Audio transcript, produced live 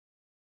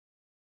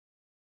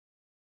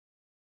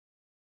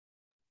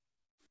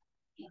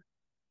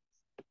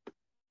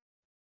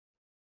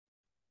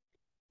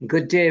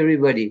Good day,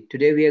 everybody.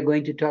 Today we are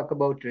going to talk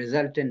about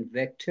resultant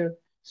vector.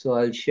 So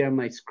I'll share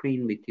my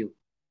screen with you.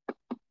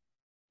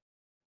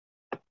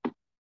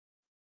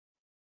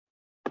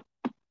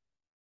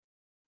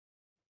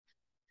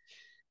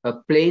 A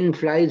plane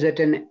flies at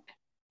an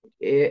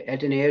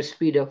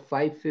airspeed of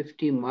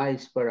 550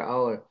 miles per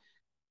hour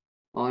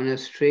on a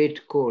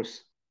straight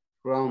course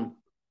from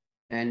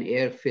an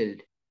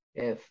airfield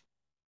F.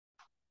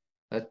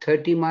 A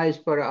 30 miles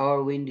per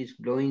hour wind is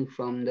blowing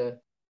from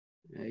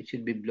it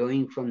should be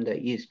blowing from the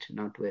east,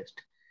 not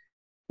west.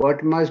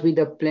 What must be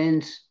the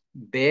plane's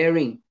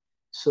bearing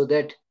so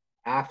that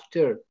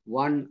after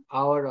 1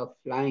 hour of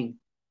flying,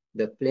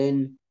 the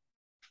plane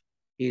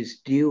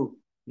is due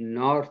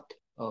north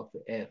of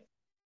F,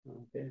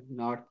 okay,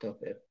 north of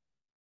F.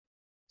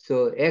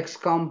 So X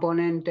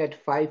component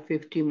at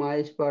 550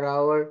 miles per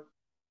hour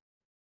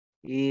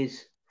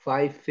is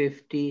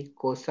 550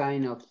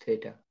 cosine of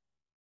theta.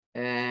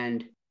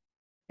 And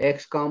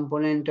X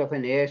component of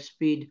an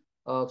airspeed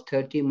of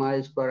 30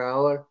 miles per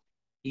hour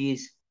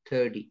is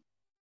 30,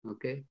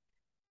 okay?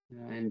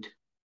 And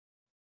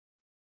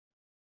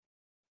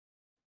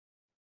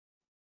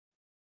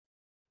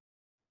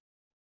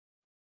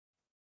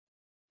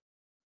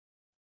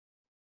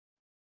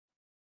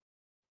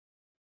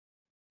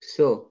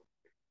so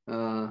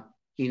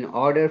in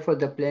order for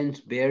the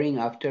plane's bearing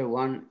after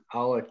 1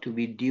 hour to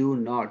be due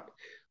north,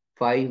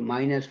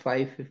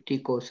 550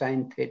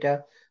 cosine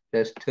theta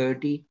plus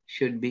 30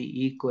 should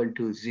be equal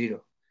to 0.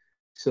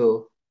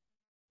 So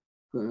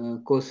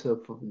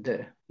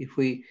if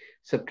we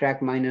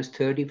subtract minus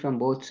 30 from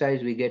both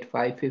sides, we get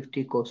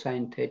 550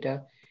 cosine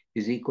theta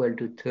is equal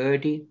to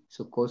 30.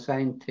 So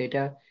cosine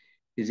theta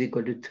is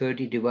equal to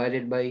 30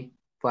 divided by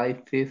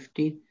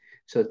 550.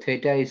 So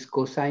theta is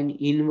cosine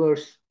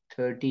inverse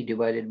 30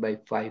 divided by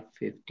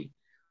 550.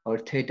 Or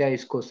theta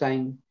is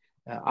cosine,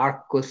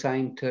 arc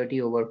cosine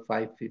 30 over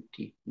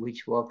 550,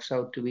 which works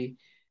out to be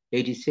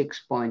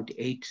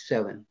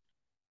 86.87.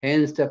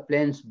 Hence, the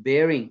plane's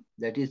bearing,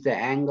 that is the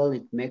angle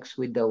it makes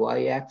with the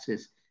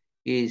y-axis,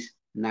 is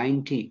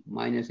 90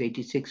 minus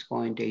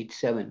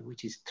 86.87,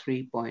 which is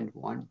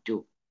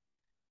 3.12.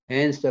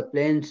 Hence, the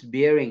plane's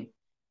bearing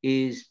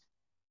is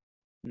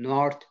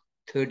north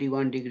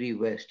 31 degree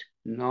west,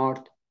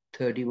 north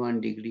 31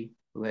 degree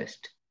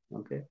west,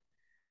 okay?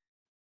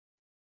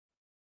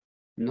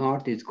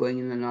 North is going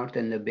in the north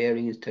and the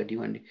bearing is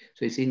 31 degrees.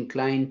 So it's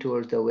inclined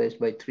towards the west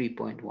by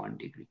 3.1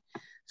 degree.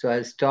 So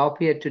I'll stop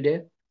here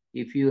today.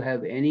 If you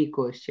have any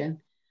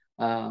question,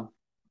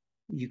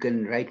 you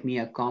can write me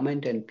a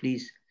comment and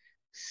please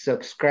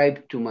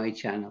subscribe to my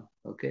channel,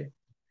 okay?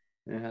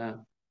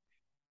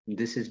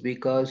 This is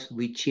because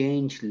we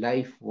change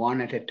life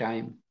one at a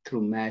time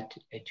through math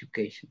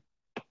education.